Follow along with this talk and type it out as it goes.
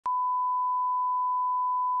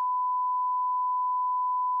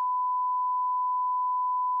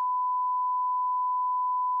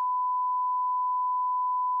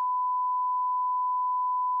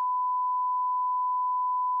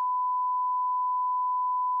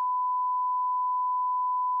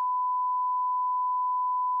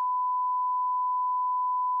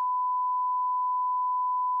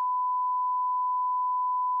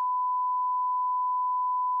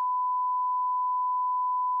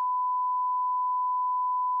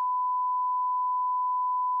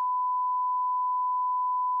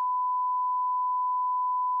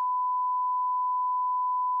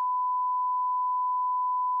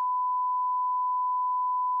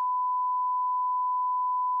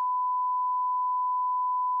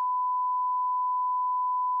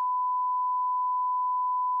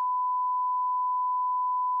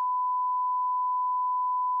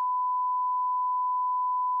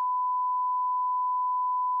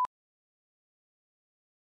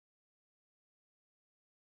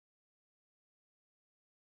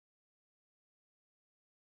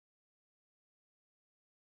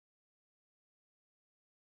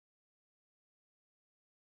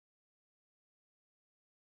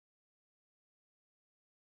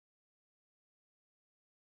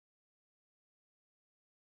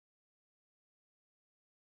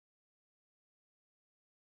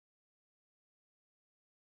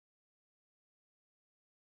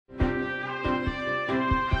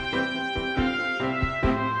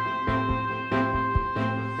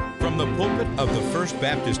the pulpit of the First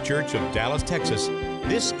Baptist Church of Dallas, Texas,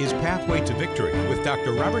 this is Pathway to Victory with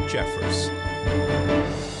Dr. Robert Jeffress.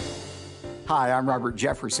 Hi, I'm Robert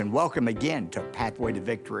Jefferson. Welcome again to Pathway to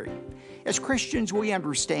Victory. As Christians, we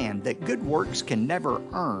understand that good works can never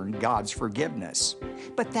earn God's forgiveness.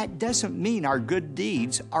 But that doesn't mean our good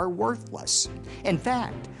deeds are worthless. In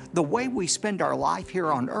fact, the way we spend our life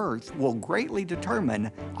here on earth will greatly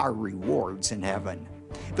determine our rewards in heaven.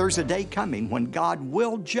 There's a day coming when God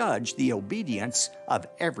will judge the obedience of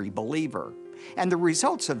every believer, and the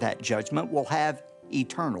results of that judgment will have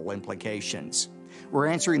eternal implications. We're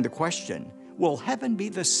answering the question, will heaven be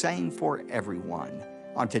the same for everyone?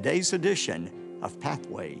 On today's edition of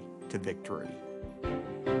Pathway to Victory.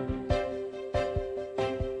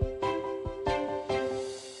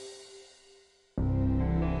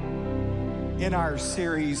 In our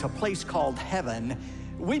series, A Place Called Heaven,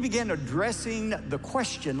 we began addressing the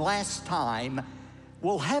question last time,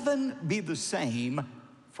 will heaven be the same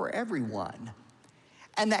for everyone?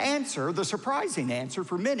 And the answer, the surprising answer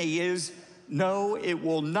for many is, no, it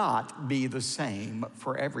will not be the same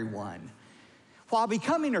for everyone. While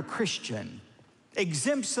becoming a Christian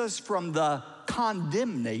exempts us from the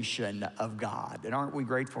condemnation of God, and aren't we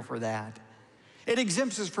grateful for that? It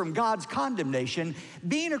exempts us from God's condemnation.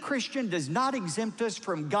 Being a Christian does not exempt us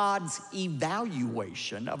from God's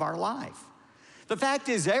evaluation of our life. The fact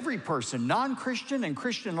is, every person, non-Christian and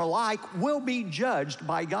Christian alike, will be judged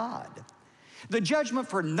by God. The judgment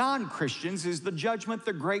for non-Christians is the judgment,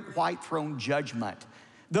 the great white throne judgment.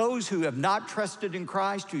 Those who have not trusted in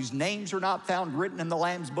Christ, whose names are not found written in the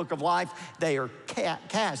Lamb's Book of Life, they are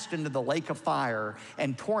cast into the lake of fire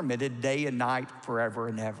and tormented day and night forever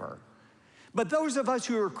and ever. But those of us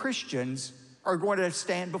who are Christians are going to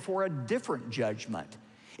stand before a different judgment.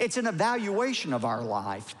 It's an evaluation of our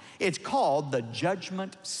life. It's called the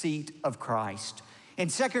judgment seat of Christ. In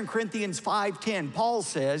 2 Corinthians 5:10, Paul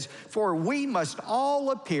says, "For we must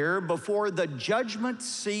all appear before the judgment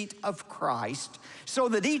seat of Christ, so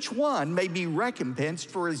that each one may be recompensed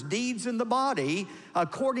for his deeds in the body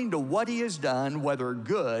according to what he has done, whether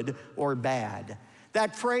good or bad."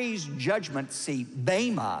 That phrase, judgment seat,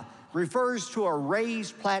 bema, refers to a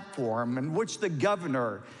raised platform in which the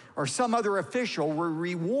governor or some other official would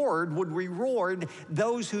reward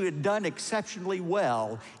those who had done exceptionally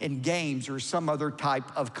well in games or some other type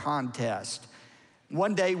of contest.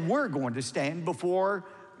 One day we're going to stand before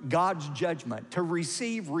God's judgment to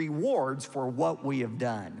receive rewards for what we have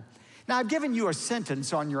done. Now, I've given you a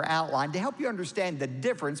sentence on your outline to help you understand the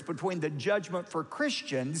difference between the judgment for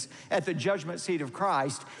Christians at the judgment seat of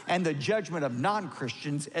Christ and the judgment of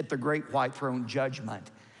non-Christians at the great white throne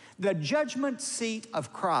judgment. The judgment seat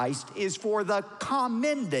of Christ is for the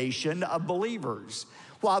commendation of believers,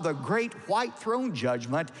 while the great white throne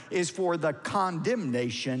judgment is for the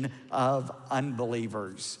condemnation of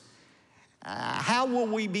unbelievers. How will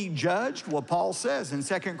we be judged? Well, Paul says in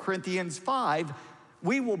 2 Corinthians 5,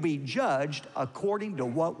 we will be judged according to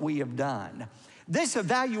what we have done. This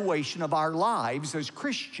evaluation of our lives as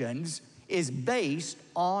Christians is based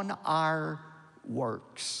on our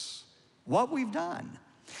works, what we've done.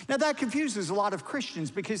 Now that confuses a lot of Christians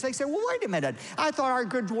because they say, well, wait a minute, I thought our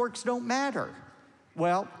good works don't matter.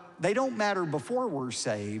 Well, they don't matter before we're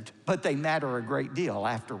saved, but they matter a great deal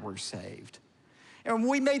after we're saved. And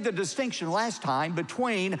we made the distinction last time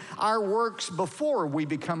between our works before we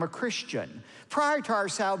become a Christian. Prior to our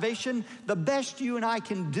salvation, the best you and I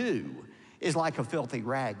can do is like a filthy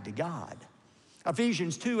rag to God.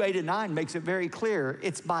 Ephesians 2:8-9 makes it very clear,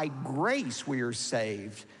 it's by grace we are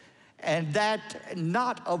saved, and that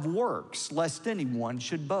not of works, lest anyone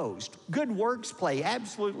should boast. Good works play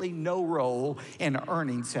absolutely no role in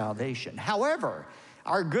earning salvation. However,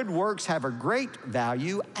 our good works have a great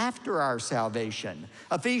value after our salvation.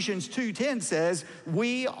 Ephesians 2:10 says,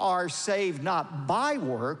 we are saved not by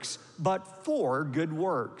works, but for good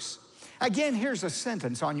works. Again, here's a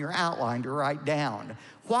sentence on your outline to write down.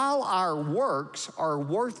 While our works are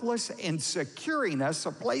worthless in securing us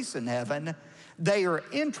a place in heaven, they are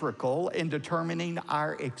integral in determining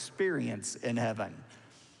our experience in heaven.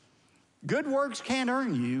 Good works can't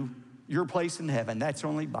earn you your place in heaven. That's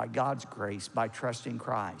only by God's grace, by trusting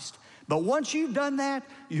Christ. But once you've done that,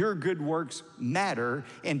 your good works matter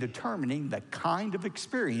in determining the kind of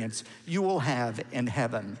experience you will have in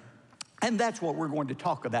heaven. And that's what we're going to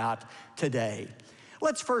talk about today.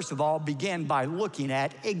 Let's first of all begin by looking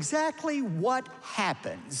at exactly what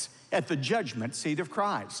happens at the judgment seat of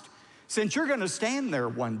Christ. Since you're going to stand there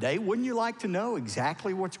one day, wouldn't you like to know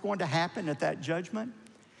exactly what's going to happen at that judgment?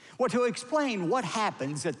 Well, to explain what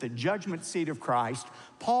happens at the judgment seat of Christ,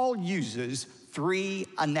 Paul uses three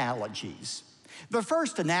analogies. The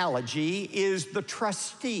first analogy is the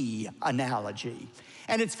trustee analogy,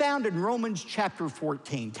 and it's found in Romans chapter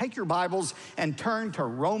 14. Take your Bibles and turn to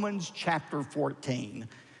Romans chapter 14.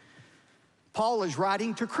 Paul is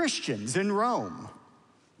writing to Christians in Rome.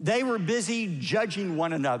 They were busy judging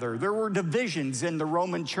one another. There were divisions in the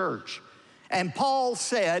Roman church. And Paul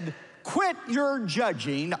said, quit your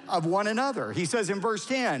judging of one another. He says in verse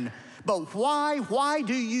 10, but why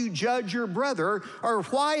do you judge your brother? Or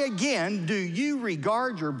why again do you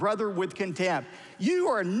regard your brother with contempt? You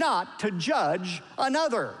are not to judge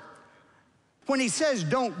another. When he says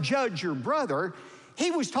don't judge your brother, he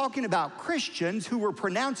was talking about Christians who were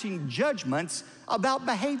pronouncing judgments about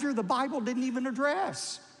behavior the Bible didn't even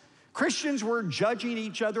address. Christians were judging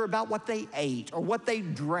each other about what they ate or what they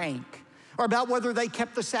drank or about whether they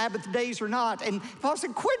kept the Sabbath days or not. And Paul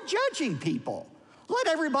said, quit judging people. Let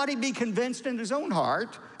everybody be convinced in his own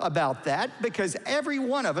heart about that, because every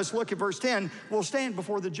one of us, look at verse 10, will stand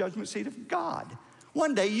before the judgment seat of God.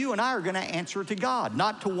 One day you and I are going to answer to God,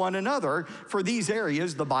 not to one another, for these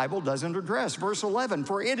areas the Bible doesn't address. Verse 11,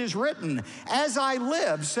 for it is written, as I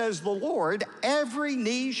live, says the Lord, every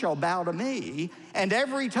knee shall bow to me, and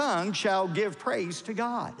every tongue shall give praise to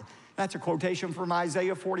God. That's a quotation from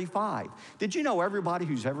Isaiah 45. Did you know everybody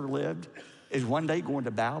who's ever lived is one day going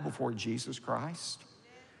to bow before Jesus Christ?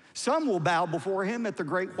 Some will bow before him at the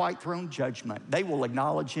great white throne judgment. They will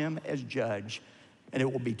acknowledge him as judge, and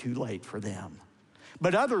it will be too late for them.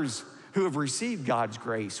 But others who have received God's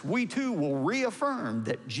grace, we too will reaffirm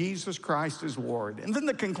that Jesus Christ is Lord. And then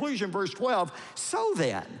the conclusion, verse 12, so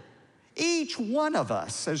then, each one of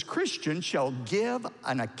us as Christians shall give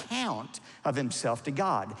an account of himself to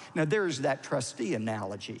God. Now there's that trustee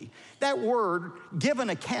analogy. That word, give an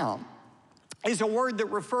account, is a word that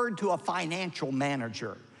referred to a financial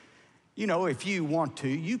manager. You know, if you want to,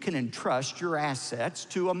 you can entrust your assets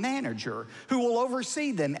to a manager who will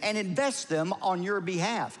oversee them and invest them on your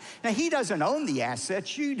behalf. Now, he doesn't own the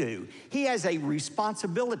assets, you do. He has a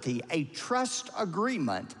responsibility, a trust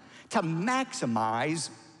agreement to maximize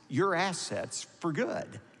your assets for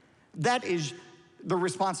good. That is the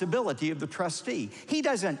responsibility of the trustee. He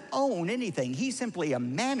doesn't own anything. He's simply a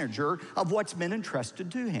manager of what's been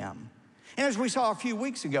entrusted to him. And as we saw a few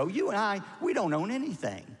weeks ago, you and I, we don't own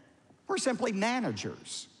anything. We're simply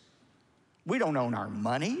managers. We don't own our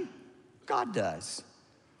money. God does.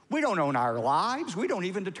 We don't own our lives. We don't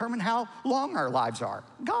even determine how long our lives are.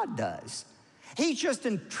 God does. He's just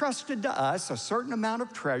entrusted to us a certain amount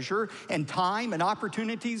of treasure and time and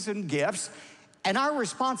opportunities and gifts. And our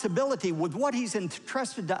responsibility with what he's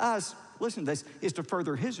entrusted to us, listen to this, is to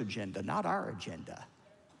further his agenda, not our agenda.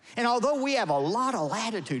 And although we have a lot of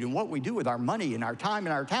latitude in what we do with our money and our time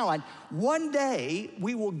and our talent, one day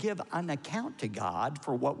we will give an account to God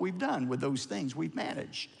for what we've done with those things we've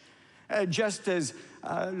managed. Just as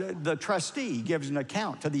the trustee gives an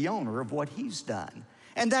account to the owner of what he's done.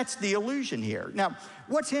 And that's the illusion here. Now,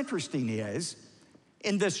 what's interesting is,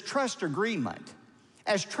 in this trust agreement,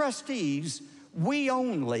 as trustees, we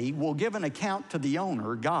only will give an account to the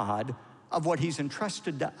owner, God, of what he's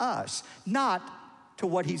entrusted to us, not to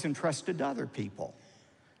what he's entrusted to other people.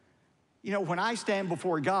 You know, when I stand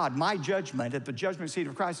before God, my judgment at the judgment seat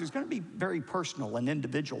of Christ is going to be very personal and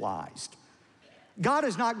individualized. God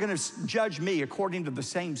is not going to judge me according to the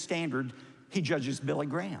same standard he judges Billy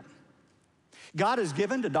Graham. God has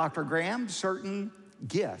given to Dr. Graham certain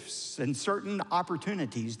gifts and certain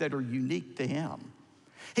opportunities that are unique to him.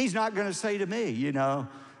 He's not going to say to me, you know,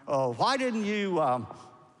 oh, why didn't you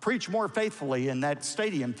preach more faithfully in that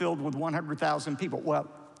stadium filled with 100,000 people? Well,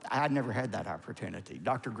 I never had that opportunity.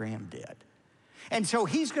 Dr. Graham did. And so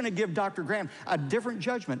he's going to give Dr. Graham a different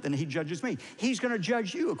judgment than he judges me. He's going to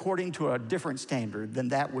judge you according to a different standard than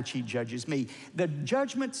that which he judges me. The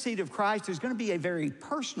judgment seat of Christ is going to be a very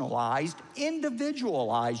personalized,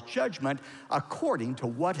 individualized judgment according to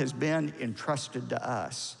what has been entrusted to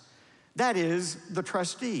us. That is the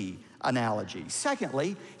trustee analogy.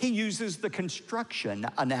 Secondly, he uses the construction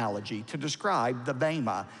analogy to describe the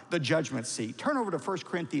bema, the judgment seat. Turn over to 1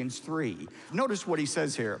 Corinthians 3. Notice what he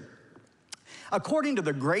says here. According to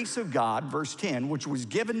the grace of God, verse 10, which was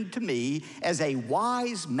given to me as a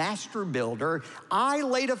wise master builder, I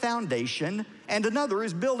laid a foundation and another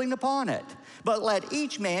is building upon it. But let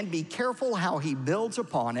each man be careful how he builds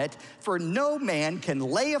upon it, for no man can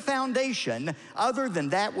lay a foundation other than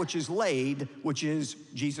that which is laid, which is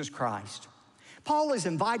Jesus Christ. Paul is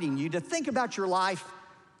inviting you to think about your life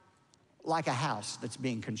like a house that's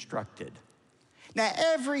being constructed. Now,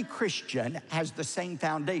 every Christian has the same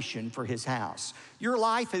foundation for his house. Your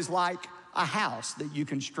life is like a house that you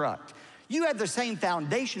construct. You have the same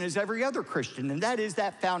foundation as every other Christian, and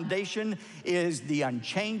that foundation is the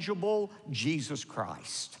unchangeable Jesus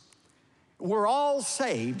Christ. We're all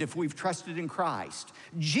saved if we've trusted in Christ.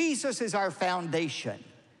 Jesus is our foundation.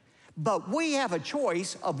 But we have a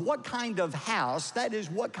choice of what kind of house, that is,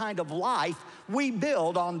 what kind of life we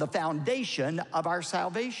build on the foundation of our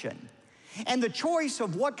salvation. And the choice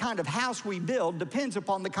of what kind of house we build depends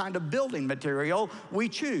upon the kind of building material we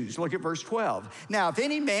choose. Look at verse 12. Now, if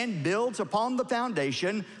any man builds upon the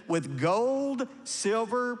foundation with gold,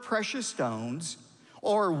 silver, precious stones,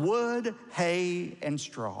 or wood, hay, and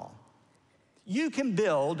straw. You can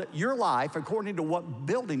build your life according to what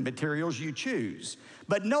building materials you choose.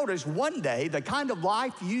 But notice one day, the kind of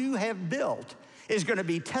life you have built is going to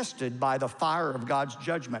be tested by the fire of God's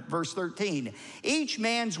judgment. Verse 13, each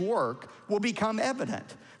man's work will become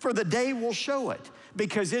evident, for the day will show it,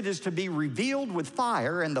 because it is to be revealed with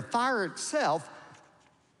fire, and the fire itself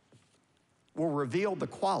will reveal the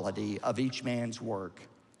quality of each man's work.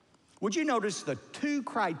 Would you notice the two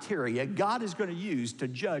criteria God is going to use to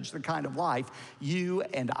judge the kind of life you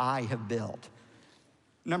and I have built?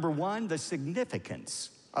 Number one, the significance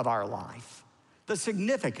of our life. The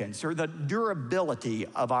significance or the durability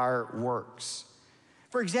of our works.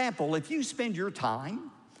 For example, if you spend your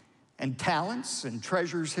time and talents and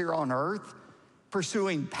treasures here on earth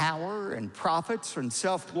pursuing power and profits and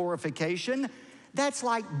self-glorification, that's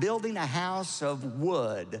like building a house of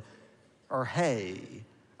wood or hay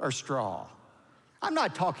or straw. I'm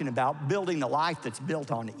not talking about building a life that's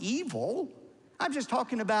built on evil. I'm just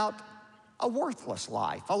talking about a worthless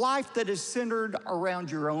life, a life that is centered around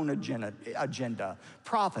your own agenda,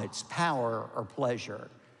 profits, power, or pleasure.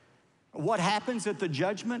 What happens at the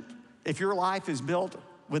judgment if your life is built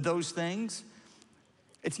with those things?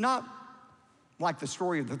 It's not like the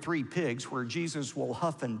story of the three pigs where Jesus will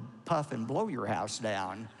huff and puff and blow your house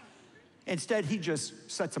down. Instead, he just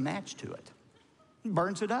sets a match to it,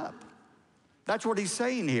 burns it up. That's what he's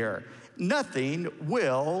saying here. Nothing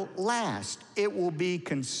will last. It will be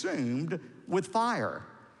consumed with fire.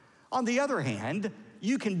 On the other hand,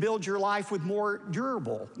 you can build your life with more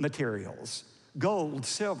durable materials, gold,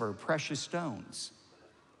 silver, precious stones.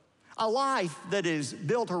 A life that is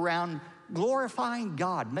built around glorifying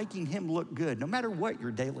God, making him look good, no matter what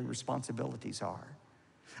your daily responsibilities are.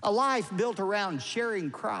 A life built around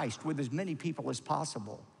sharing Christ with as many people as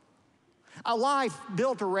possible. A life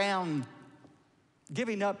built around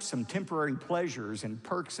giving up some temporary pleasures and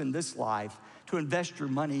perks in this life to invest your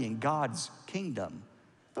money in God's kingdom.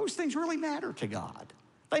 Those things really matter to God.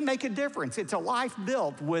 They make a difference. It's a life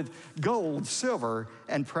built with gold, silver,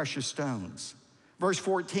 and precious stones. Verse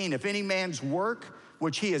 14, if any man's work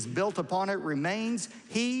which he has built upon it remains,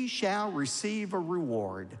 he shall receive a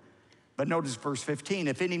reward. But notice verse 15,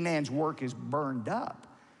 if any man's work is burned up,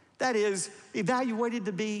 that is evaluated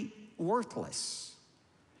to be worthless.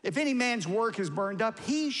 If any man's work is burned up,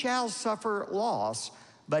 he shall suffer loss,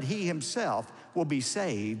 but he himself will be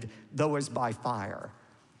saved, though as by fire.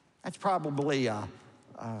 That's probably a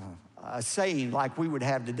saying like we would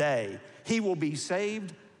have today. He will be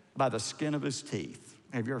saved by the skin of his teeth.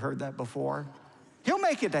 Have you ever heard that before? He'll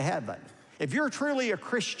make it to heaven. If you're truly a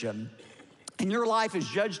Christian and your life is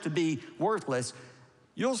judged to be worthless,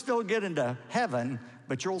 you'll still get into heaven,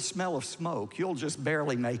 but you'll smell of smoke. You'll just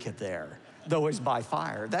barely make it there, though it's by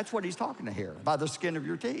fire. That's what he's talking to here, by the skin of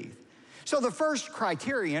your teeth. So the first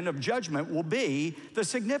criterion of judgment will be the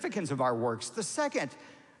significance of our works. The second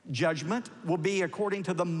judgment will be according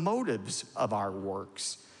to the motives of our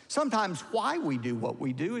works. Sometimes why we do what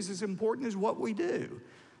we do is as important as what we do.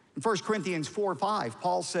 In 1 Corinthians 4:5,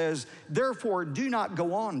 Paul says, therefore do not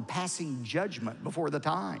go on passing judgment before the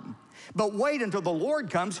time, but wait until the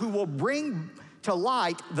Lord comes, who will bring to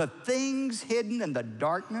light the things hidden in the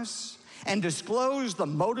darkness and disclose the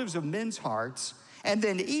motives of men's hearts, and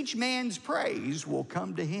then each man's praise will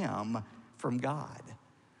come to him from God.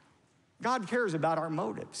 God cares about our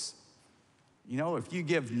motives. You know, if you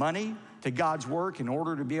give money to God's work in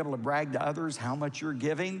order to be able to brag to others how much you're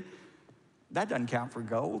giving, that doesn't count for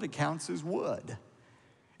gold, it counts as wood.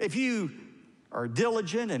 If you are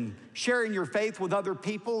diligent in sharing your faith with other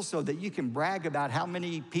people so that you can brag about how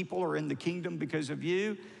many people are in the kingdom because of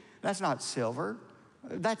you, that's not silver,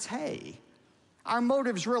 that's hay. Our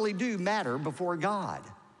motives really do matter before God.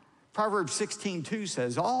 Proverbs 16:2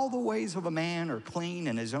 says, all the ways of a man are clean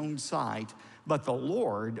in his own sight, but the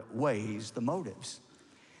Lord weighs the motives.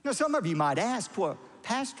 Now, some of you might ask, well,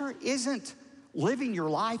 Pastor, isn't living your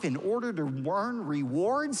life in order to earn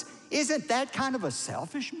rewards, isn't that kind of a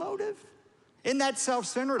selfish motive? Isn't that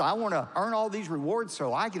self-centered? I want to earn all these rewards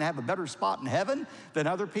so I can have a better spot in heaven than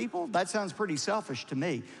other people? That sounds pretty selfish to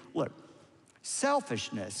me. Look,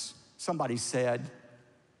 Selfishness, somebody said,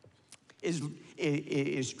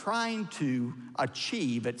 is trying to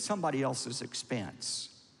achieve at somebody else's expense.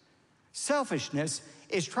 Selfishness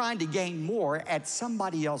is trying to gain more at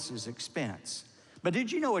somebody else's expense. But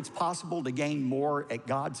did you know it's possible to gain more at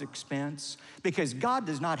God's expense? Because God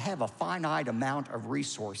does not have a finite amount of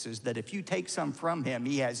resources that if you take some from him,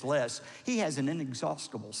 he has less. He has an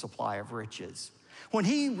inexhaustible supply of riches. When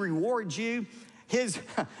he rewards you, his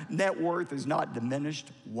net worth is not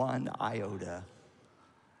diminished one iota.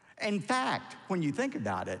 In fact, when you think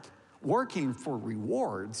about it, working for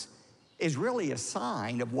rewards is really a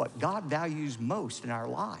sign of what God values most in our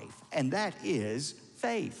life, and that is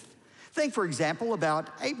faith. Think, for example, about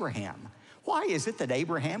Abraham. Why is it that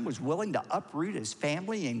Abraham was willing to uproot his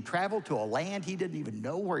family and travel to a land he didn't even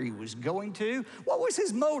know where he was going to? What was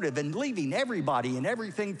his motive in leaving everybody and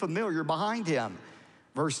everything familiar behind him?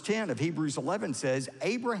 Verse 10 of Hebrews 11 says,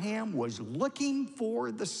 Abraham was looking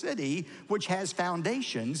for the city which has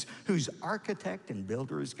foundations, whose architect and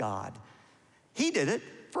builder is God. He did it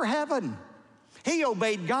for heaven. He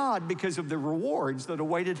obeyed God because of the rewards that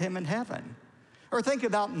awaited him in heaven. Or think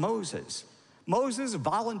about Moses. Moses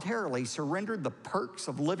voluntarily surrendered the perks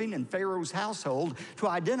of living in Pharaoh's household to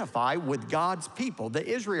identify with God's people, the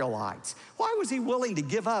Israelites. Why was he willing to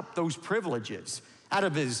give up those privileges? Out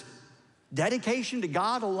of his dedication to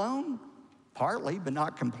God alone? Partly, but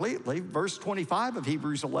not completely. Verse 25 of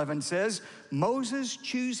Hebrews 11 says, Moses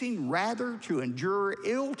choosing rather to endure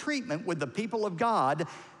ill treatment with the people of God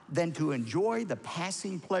than to enjoy the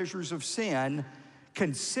passing pleasures of sin,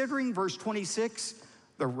 considering, verse 26,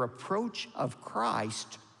 the reproach of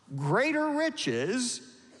Christ greater riches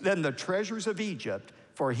than the treasures of Egypt,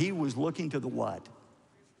 for he was looking to the what?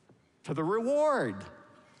 To the reward.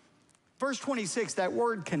 Verse 26, that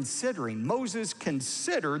word considering, Moses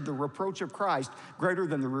considered the reproach of Christ greater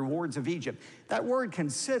than the rewards of Egypt. That word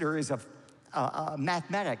consider is a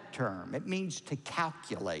mathematic term. It means to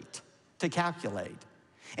calculate, to calculate.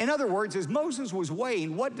 In other words, as Moses was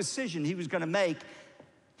weighing what decision he was going to make,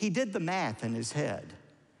 he did the math in his head.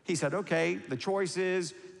 He said, okay, the choice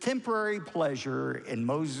is temporary pleasure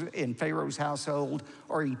in Pharaoh's household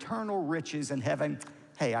or eternal riches in heaven.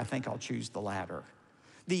 Hey, I think I'll choose the latter.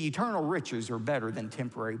 The eternal riches are better than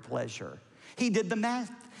temporary pleasure. He did the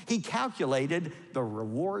math. He calculated the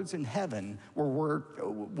rewards in heaven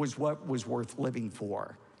was what was worth living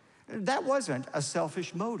for. That wasn't a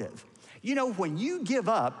selfish motive. You know, when you give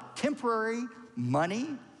up temporary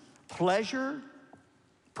money, pleasure,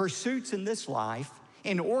 pursuits in this life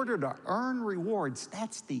in order to earn rewards,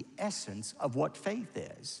 that's the essence of what faith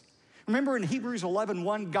is. Remember in Hebrews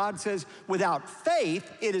 11:1, God says, without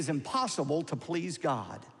faith, it is impossible to please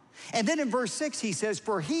God. And then in verse 6, he says,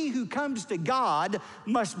 for he who comes to God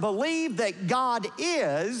must believe that God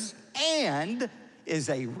is and is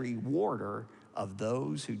a rewarder of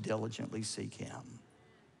those who diligently seek him.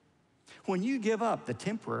 When you give up the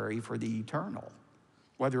temporary for the eternal,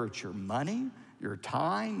 whether it's your money, your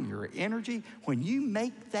time, your energy, when you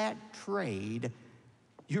make that trade,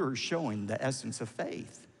 you're showing the essence of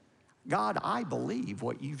faith. God, I believe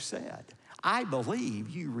what you've said. I believe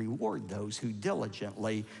you reward those who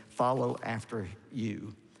diligently follow after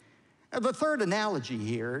you. The third analogy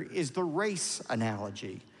here is the race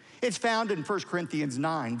analogy. It's found in 1 Corinthians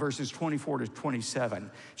 9, verses 24 to 27.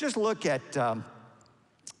 Just look at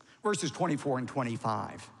verses 24 and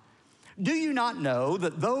 25. Do you not know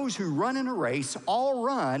that those who run in a race all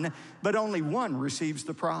run, but only one receives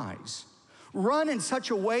the prize? Run in such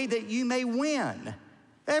a way that you may win.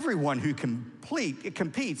 Everyone who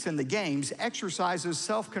competes in the games exercises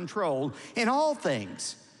self-control in all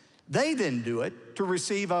things. They then do it to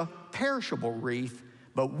receive a perishable wreath,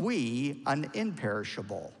 but we an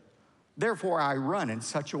imperishable. Therefore I run in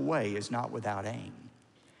such a way as not without aim.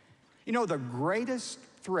 You know, the greatest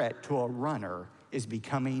threat to a runner is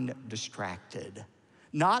becoming distracted,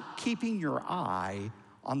 not keeping your eye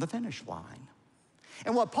on the finish line.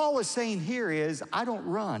 And what Paul is saying here is, I don't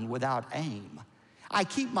run without aim. I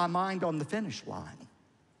keep my mind on the finish line.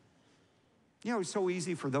 You know, it's so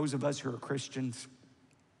easy for those of us who are Christians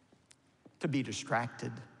to be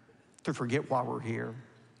distracted, to forget why we're here,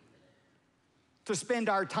 to spend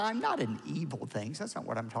our time, not in evil things, that's not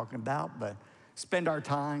what I'm talking about, but spend our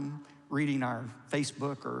time reading our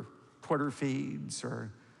Facebook or Twitter feeds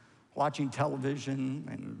or watching television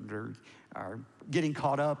and or getting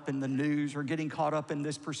caught up in the news or getting caught up in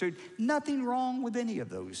this pursuit. Nothing wrong with any of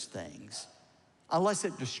those things, unless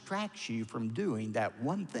it distracts you from doing that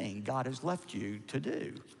one thing God has left you to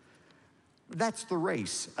do. That's the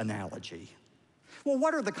race analogy. Well,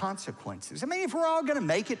 what are the consequences? I mean, if we're all going to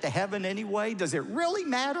make it to heaven anyway, does it really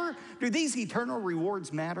matter? Do these eternal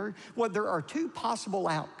rewards matter? Well, there are two possible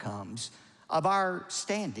outcomes of our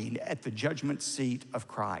standing at the judgment seat of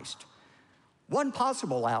Christ. One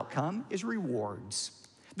possible outcome is rewards.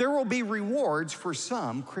 There will be rewards for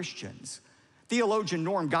some Christians. Theologian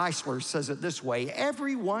Norm Geisler says it this way: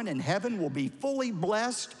 everyone in heaven will be fully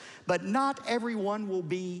blessed, but not everyone will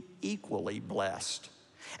be equally blessed.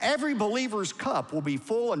 Every believer's cup will be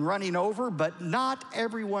full and running over, but not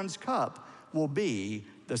everyone's cup will be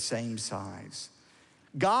the same size.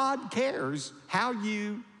 God cares how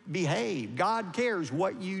you behave. God cares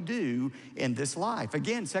what you do in this life.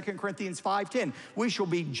 Again, 2 Corinthians 5:10, we shall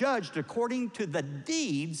be judged according to the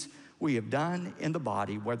deeds we have done in the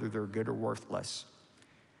body, whether they're good or worthless.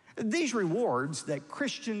 These rewards that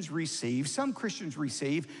Christians receive, some Christians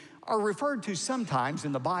receive, are referred to sometimes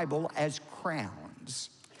in the Bible as crowns.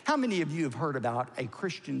 How many of you have heard about a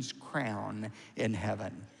Christian's crown in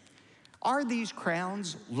heaven? Are these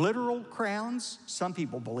crowns literal crowns? Some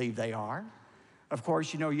people believe they are. Of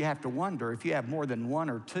course, you have to wonder, if you have more than one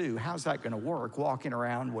or two, how's that going to work? Walking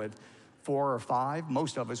around with 4 or 5?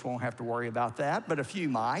 Most of us won't have to worry about that, but a few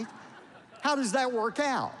might. How does that work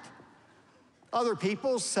out? Other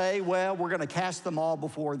people say, well, we're going to cast them all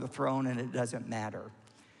before the throne and it doesn't matter.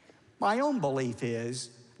 My own belief is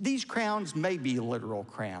these crowns may be literal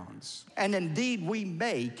crowns, and indeed we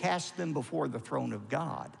may cast them before the throne of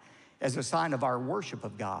God as a sign of our worship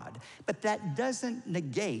of God. But that doesn't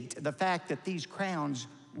negate the fact that these crowns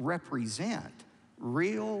represent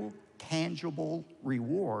real, tangible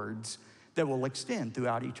rewards that will extend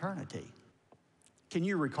throughout eternity. Can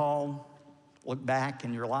you look back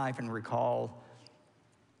in your life and recall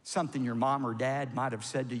something your mom or dad might have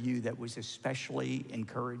said to you that was especially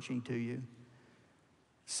encouraging to you?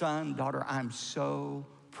 Son, daughter, I'm so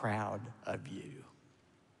proud of you.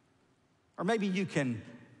 Or maybe you can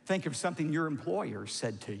think of something your employer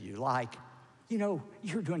said to you, like,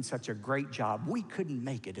 you're doing such a great job. We couldn't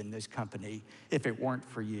make it in this company if it weren't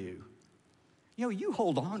for you. You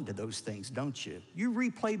hold on to those things, don't you? You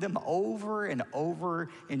replay them over and over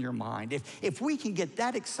in your mind. If we can get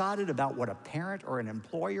that excited about what a parent or an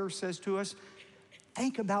employer says to us,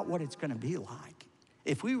 think about what it's going to be like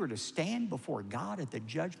if we were to stand before God at the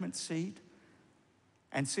judgment seat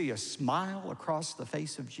and see a smile across the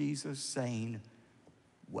face of Jesus saying,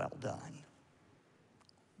 well done.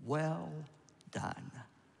 Well done,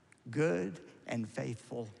 good and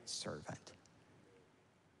faithful servant.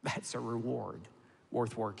 That's a reward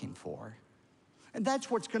worth working for. And that's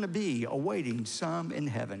what's going to be awaiting some in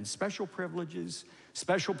heaven. Special privileges,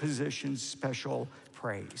 special positions, special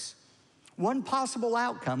praise. One possible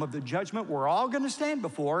outcome of the judgment we're all going to stand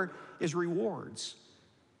before is rewards.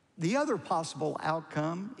 The other possible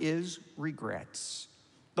outcome is regrets,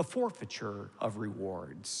 the forfeiture of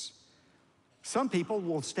rewards. Some people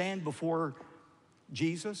will stand before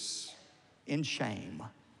Jesus in shame.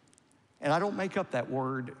 And I don't make up that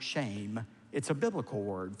word shame. It's a biblical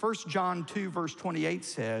word. 1 John 2, verse 28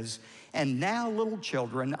 says, and now, little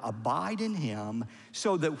children, abide in him,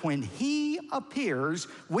 so that when he appears,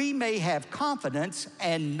 we may have confidence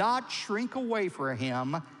and not shrink away from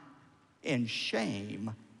him in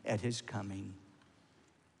shame at his coming.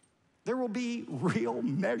 There will be real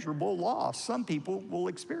measurable loss some people will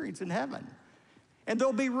experience in heaven. And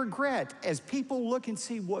there'll be regret as people look and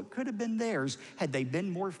see what could have been theirs had they been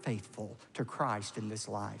more faithful to Christ in this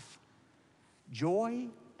life. Joy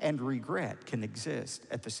and regret can exist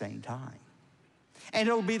at the same time. And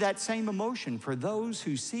it'll be that same emotion for those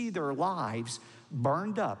who see their lives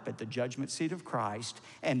burned up at the judgment seat of Christ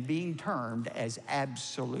and being termed as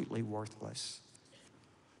absolutely worthless.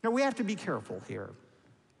 Now, we have to be careful here.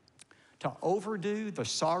 To overdo the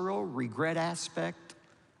sorrow, regret aspect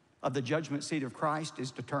of the judgment seat of Christ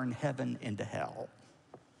is to turn heaven into hell.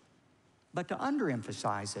 But to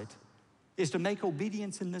underemphasize it is to make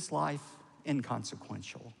obedience in this life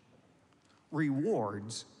inconsequential.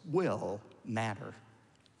 Rewards will matter.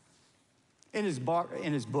 In his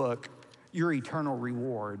book, Your Eternal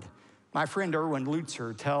Reward, my friend Erwin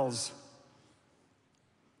Lutzer tells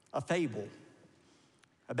a fable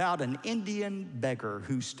about an Indian beggar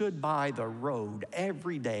who stood by the road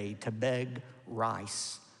every day to beg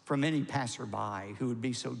rice from any passerby who would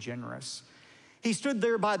be so generous. He stood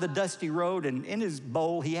there by the dusty road, and in his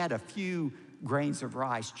bowl he had a few grains of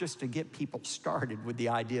rice just to get people started with the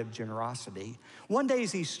idea of generosity. One day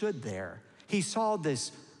as he stood there, he saw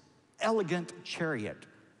this elegant chariot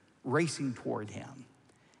racing toward him.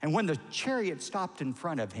 And when the chariot stopped in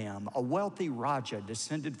front of him, a wealthy Raja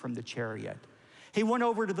descended from the chariot. He went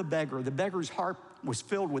over to the beggar. The beggar's heart was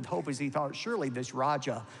filled with hope as he thought, surely this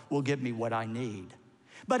Raja will give me what I need.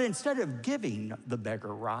 But instead of giving the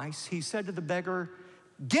beggar rice, he said to the beggar,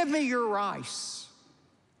 give me your rice.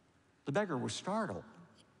 The beggar was startled.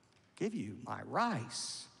 Give you my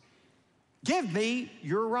rice? Give me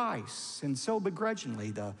your rice. And so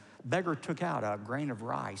begrudgingly, the beggar took out a grain of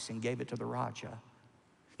rice and gave it to the Raja.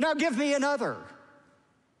 Now give me another.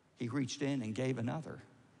 He reached in and gave another.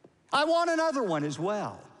 I want another one as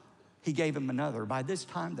well. He gave him another. By this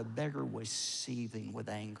time, the beggar was seething with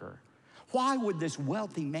anger. Why would this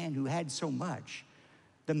wealthy man who had so much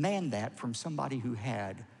demand that from somebody who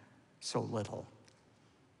had so little?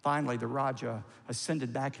 Finally, the Raja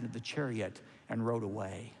ascended back into the chariot and rode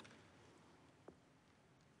away.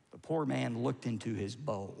 The poor man looked into his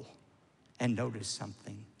bowl and noticed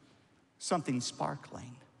something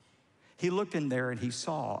sparkling. He looked in there and he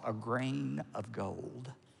saw a grain of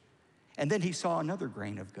gold. And then he saw another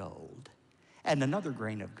grain of gold and another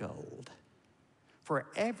grain of gold. For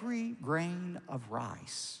every grain of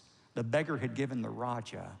rice the beggar had given the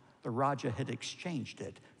Raja had exchanged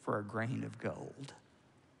it for a grain of gold.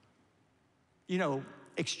 You know,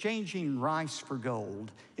 exchanging rice for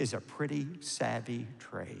gold is a pretty savvy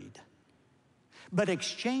trade. But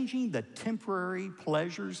exchanging the temporary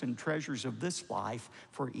pleasures and treasures of this life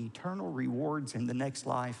for eternal rewards in the next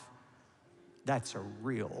life, that's a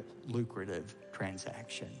real lucrative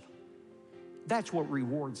transaction. That's what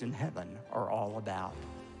rewards in heaven are all about.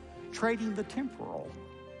 Trading the temporal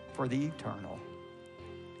for the eternal.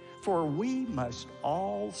 For we must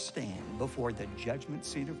all stand before the judgment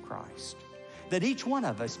seat of Christ, that each one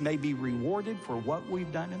of us may be rewarded for what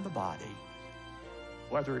we've done in the body,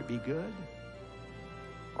 whether it be good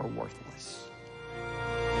or worthless.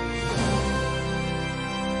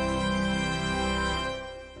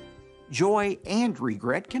 Joy and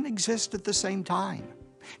regret can exist at the same time.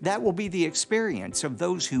 That will be the experience of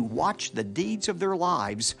those who watch the deeds of their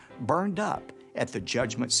lives burned up at the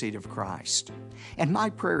judgment seat of Christ. And my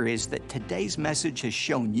prayer is that today's message has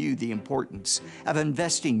shown you the importance of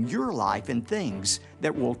investing your life in things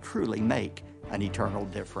that will truly make an eternal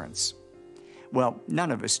difference. Well,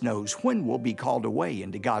 none of us knows when we'll be called away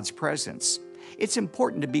into God's presence. It's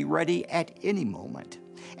important to be ready at any moment.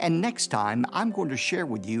 And next time, I'm going to share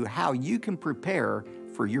with you how you can prepare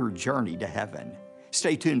for your journey to heaven.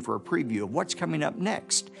 Stay tuned for a preview of what's coming up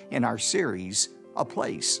next in our series, A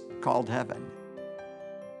Place Called Heaven.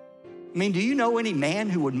 I mean, do you know any man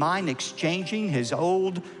who would mind exchanging his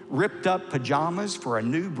old ripped up pajamas for a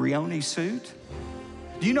new Brioni suit?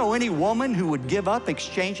 Do you know any woman who would give up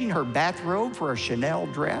exchanging her bathrobe for a Chanel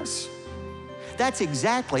dress? That's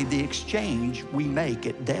exactly the exchange we make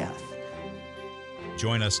at death.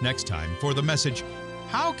 Join us next time for the message,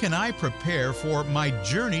 How Can I Prepare for My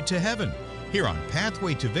Journey to Heaven? Here on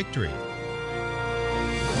Pathway to Victory.